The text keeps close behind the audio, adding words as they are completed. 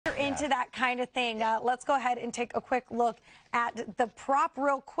into that kind of thing. Let's go ahead and take a quick look at the prop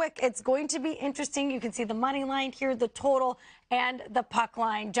real quick. It's going to be interesting. You can see the money line here, the total, and the puck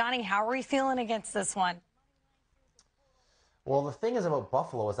line. Johnny, how are we feeling against this one? Well, the thing is about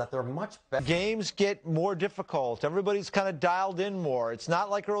Buffalo is that they're much better. Games get more difficult. Everybody's kind of dialed in more. It's not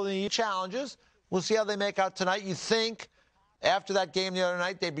like early in the year challenges. We'll see how they make out tonight. You think after that game the other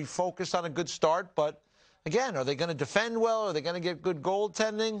night they'd be focused on a good start, but again, are they going to defend well? Are they going to get good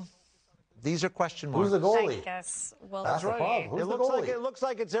goaltending? These are question marks. Who's the goalie? I guess we'll That's right. The problem. Who's the goalie? It looks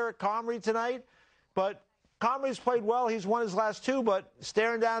like it's Eric Comrie tonight, but Comrie's played well. He's won his last two, but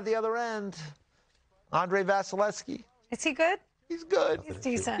staring down at the other end, Andrei Vasilevsky. Is he good? He's good. He's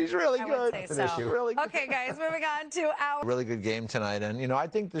decent. He's really I good. would say That's so. an issue. Really good. Okay, guys, moving on to our Really good game tonight, and you know I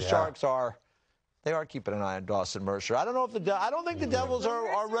think the Sharks are keeping an eye on Dawson Mercer. I don't know if I don't think the Devils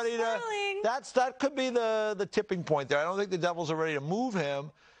are ready to. That could be the tipping point there. I don't think the Devils are ready to move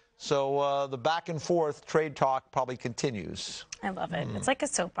him. So the back and forth trade talk probably continues. I love it. It's like a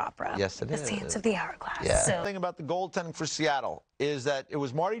soap opera. Yes, it is. The Sands of the Hourglass. Yeah. So. The thing about the goaltending for Seattle is that it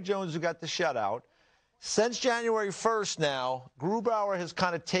was Marty Jones who got the shutout. Since January 1st now, Grubauer has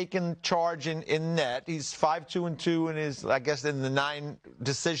kind of taken charge in net. He's 5-2-2 in his, I guess, in the 9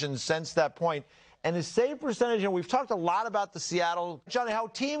 decisions since that point. And his save percentage, and we've talked a lot about the Seattle, Johnny, how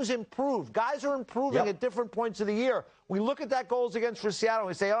teams improve. Guys are improving at different points of the year. We look at that goals against for Seattle and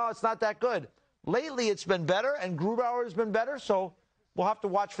we say, oh, it's not that good. Lately, it's been better, and Grubauer has been better, so we'll have to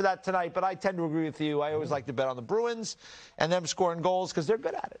watch for that tonight. But I tend to agree with you. I always like to bet on the Bruins and them scoring goals because they're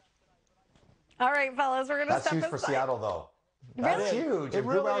good at it. All right, fellas, we're going to step aside. That's huge for Seattle, though. That's huge. If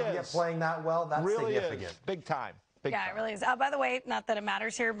Grubauer can get playing that well, that's really significant. Is. Big time. Big yeah, time. it really is. By the way, not that it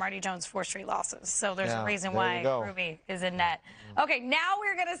matters here, Marty Jones 4 straight losses. So there's a reason why Ruby is in net. Okay, now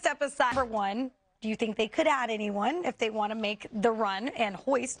we're going to step aside. Number one, do you think they could add anyone if they want to make the run and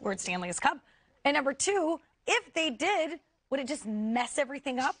hoist Lord Stanley's Cup? And number two, if they did, would it just mess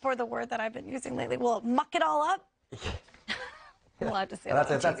everything up, or the word that I've been using lately? Will it muck it all up? I'm allowed to say that.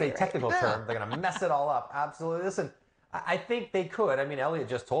 That's a technical term. They're going to mess it all up. Absolutely. Listen, I think they could. I mean, Elliot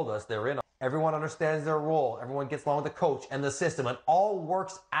just told us they're in. Everyone understands their role. Everyone gets along with the coach and the system. It all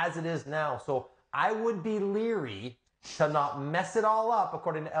works as it is now. So I would be leery to not mess it all up,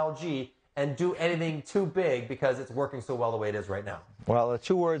 according to LG, and do anything too big because it's working so well the way it is right now. Well, the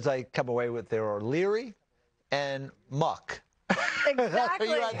two words I come away with there are leery and muck. Exactly.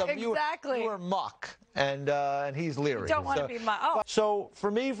 You were muck, and he's leery. You don't want to be muck. Oh. So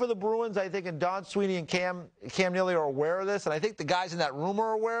for me, for the Bruins, I think, and Don Sweeney and Cam Neely are aware of this, and I think the guys in that room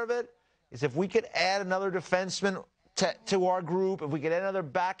are aware of it, is if we could add another defenseman to our group, if we could add another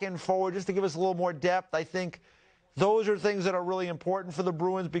back end forward just to give us a little more depth, I think those are things that are really important for the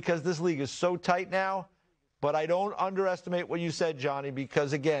Bruins because this league is so tight now. But I don't underestimate what you said, Johnny,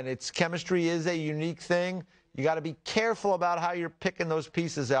 because, again, chemistry is a unique thing. You got to be careful about how you're picking those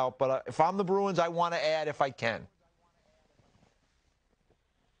pieces out. But if I'm the Bruins, I want to add if I can.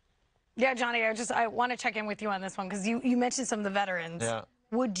 Yeah, Johnny, I want to check in with you on this one because you mentioned some of the veterans. Yeah.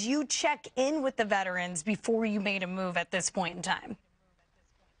 Would you check in with the veterans before you made a move at this point in time?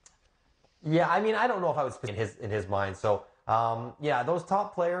 Yeah, I mean, I don't know if I was in his mind. So, yeah, those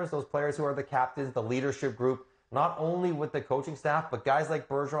top players, those players who are the captains, the leadership group, not only with the coaching staff, but guys like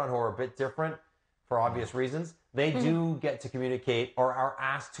Bergeron who are a bit different for obvious reasons, they do get to communicate or are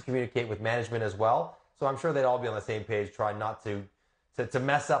asked to communicate with management as well. So I'm sure they'd all be on the same page, try not to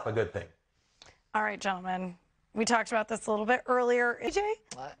mess up a good thing. All right, gentlemen. We talked about this a little bit earlier. AJ?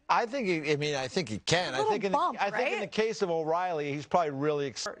 I think he can. I think in the case of O'Reilly, he's probably really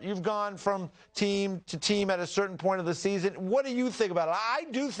excited. You've gone from team to team at a certain point of the season. What do you think about it? I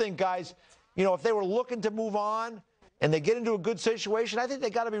do think, guys, you know, if they were looking to move on and they get into a good situation, I think they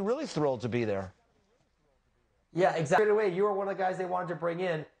got to be really thrilled to be there. Yeah, exactly. Straight away, you are one of the guys they wanted to bring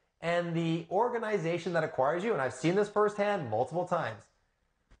in, and the organization that acquires you, and I've seen this firsthand multiple times,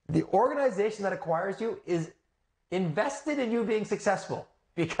 the organization that acquires you is invested in you being successful.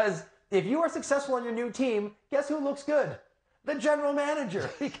 Because if you are successful on your new team, guess who looks good? The general manager,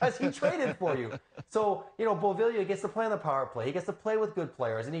 because he traded for you. So, you know, Beauvillier gets to play on the power play. He gets to play with good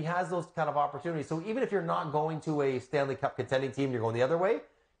players, and he has those kind of opportunities. So even if you're not going to a Stanley Cup contending team, you're going the other way,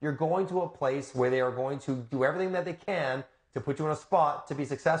 you're going to a place where they are going to do everything that they can to put you in a spot to be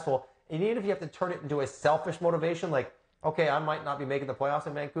successful. And even if you have to turn it into a selfish motivation, like, okay, I might not be making the playoffs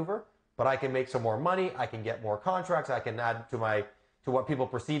in Vancouver, but I can make some more money, I can get more contracts, I can add to what people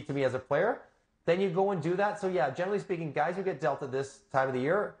perceive to me as a player, then you go and do that. So yeah, generally speaking, guys who get dealt at this time of the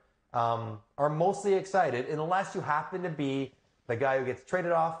year are mostly excited, unless you happen to be the guy who gets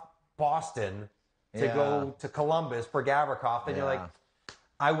traded off Boston to go to Columbus for Gavrikov, then you're like,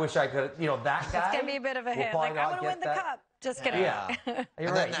 I wish I could, that guy. It's going to be a bit of a hit. Like, I'm going to win the cup. Just kidding. Yeah,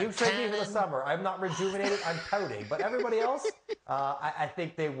 you're right. You trade me for the summer. I'm not rejuvenated. I'm pouting. But everybody else, I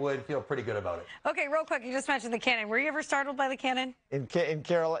think they would feel pretty good about it. Okay, real quick. You just mentioned the cannon. Were you ever startled by the cannon? In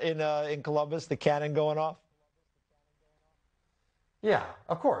Columbus, the cannon going off? Yeah,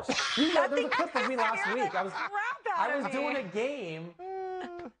 of course. There's a clip of me last week. I was doing a game.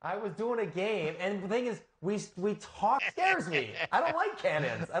 I was doing a game, and the thing is, we talk scares me. I don't like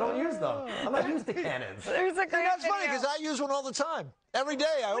cannons. I don't use them. I'm not used to cannons. There's a great That's funny because I use one all the time. Every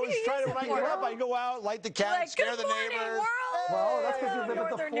day. I always try to, when I get up, I go out, light the cannon, scare the neighbors. Well, that's because you live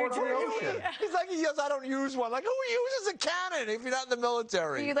at the fort on the ocean. He's like, he yells, I don't use one. Like, who uses a cannon if you're not in the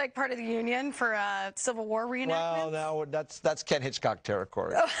military? Are you like part of the Union for Civil War reenactments? Well, no, that's Ken Hitchcock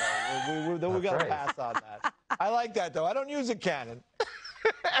territory. So we got to pass on that. I like that, though. I don't use a cannon.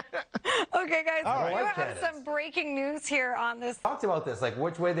 Okay, guys, we have some breaking news here on this. Talked about this, like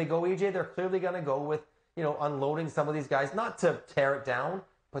which way they go, EJ. They're clearly going to go with, unloading some of these guys, not to tear it down,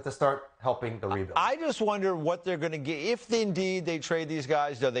 but to start helping the rebuild. I just wonder what they're going to get. If indeed they trade these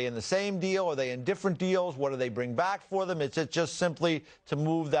guys, are they in the same deal? Are they in different deals? What do they bring back for them? Is it just simply to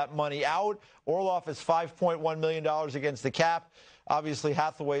move that money out? Orlov is $5.1 million against the cap. Obviously,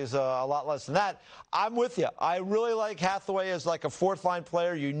 Hathaway's a lot less than that. I'm with you. I really like Hathaway as like a fourth-line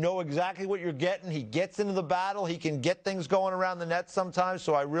player. You know exactly what you're getting. He gets into the battle. He can get things going around the net sometimes.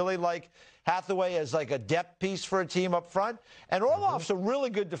 So I really like Hathaway as like a depth piece for a team up front. And Orlov's a really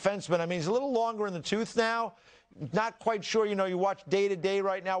good defenseman. I mean, he's a little longer in the tooth now. Not quite sure, you watch day-to-day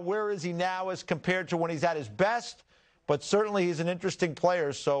right now. Where is he now as compared to when he's at his best? But certainly he's an interesting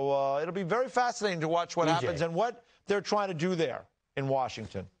player. So it'll be very fascinating to watch what happens and what they're trying to do there in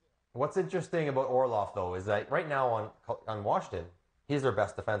Washington. What's interesting about Orlov, though, is that right now on Washington, he's their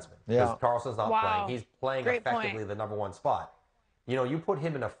best defenseman. Yeah. Because Carlson's not playing. He's playing effectively the =1 spot. You put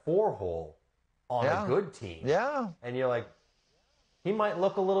him in a 4-hole on a good team. Yeah. And you're like, he might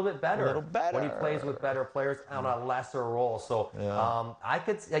look a little bit better. When he plays with better players on a lesser role. So I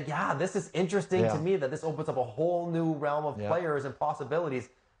could, this is interesting to me that this opens up a whole new realm of players and possibilities.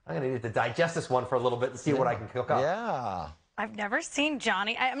 I'm going to need to digest this one for a little bit and see what I can cook up. Yeah. I've never seen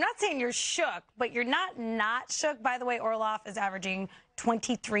Johnny. I'm not saying you're shook, but you're not shook. By the way, Orlov is averaging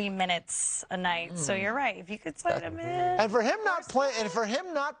 23 minutes a night. So you're right. If you could slide him in. And for him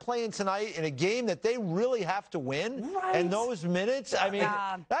not playing tonight in a game that they really have to win, and those minutes, I mean,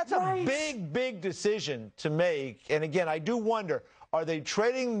 that's a big decision to make. And again, I do wonder, are they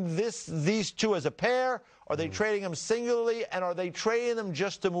trading these two as a pair? Are they trading them singularly? And are they trading them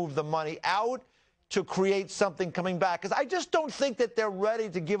just to move the money out to create something coming back? Because I just don't think that they're ready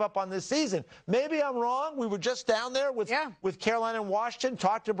to give up on this season. Maybe I'm wrong. We were just down there with Carolina and Washington,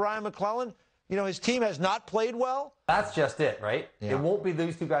 talked to Brian McClellan. His team has not played well. That's just it, right? Yeah. It won't be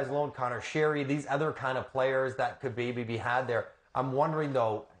these two guys alone, Connor Sherry, these other kind of players that could maybe be had there. I'm wondering,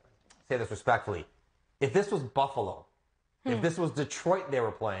 though, say this respectfully, if this was Buffalo, if this was Detroit they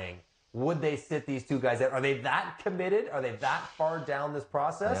were playing, would they sit these two guys out? Are they that committed? Are they that far down this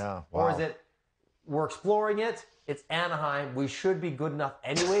process? Yeah, Or is it, we're exploring it, it's Anaheim, we should be good enough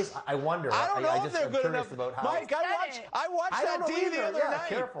anyways? I wonder. I don't know if they're good enough. About how Mike, I watched that D the other night.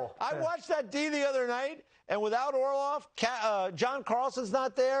 Careful. I watched that D the other night, and without Orlov, John Carlson's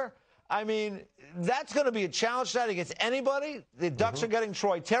not there. I mean, that's going to be a challenge tonight against anybody. The Ducks are getting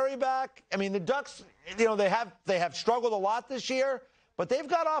Troy Terry back. I mean, the Ducks, they have struggled a lot this year, but they've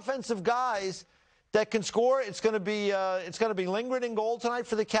got offensive guys that can score. It's going to be Lindgren in goal tonight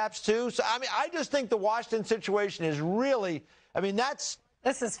for the Caps too. So I mean, I just think the Washington situation is really. I mean, this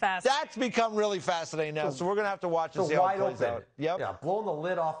is fascinating. That's become really fascinating now. So we're going to have to watch and see how it plays out. Yep. Yeah, blowing the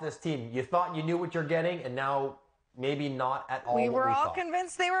lid off this team. You thought you knew what you're getting, and now maybe not at all. We were all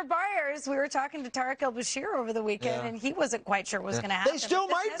convinced they were buyers. We were talking to Tarek El-Bashir over the weekend, and he wasn't quite sure what was going to happen. They still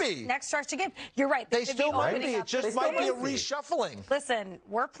might be. Next starts to game. You're right. They still might be. It just might be a reshuffling. Listen,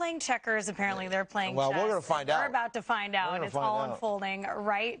 we're playing checkers. Apparently, they're playing chess. Well, we're going to find out. We're about to find out, and it's all unfolding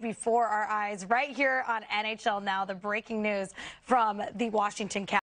right before our eyes, right here on NHL Now. The breaking news from the Washington Capitals.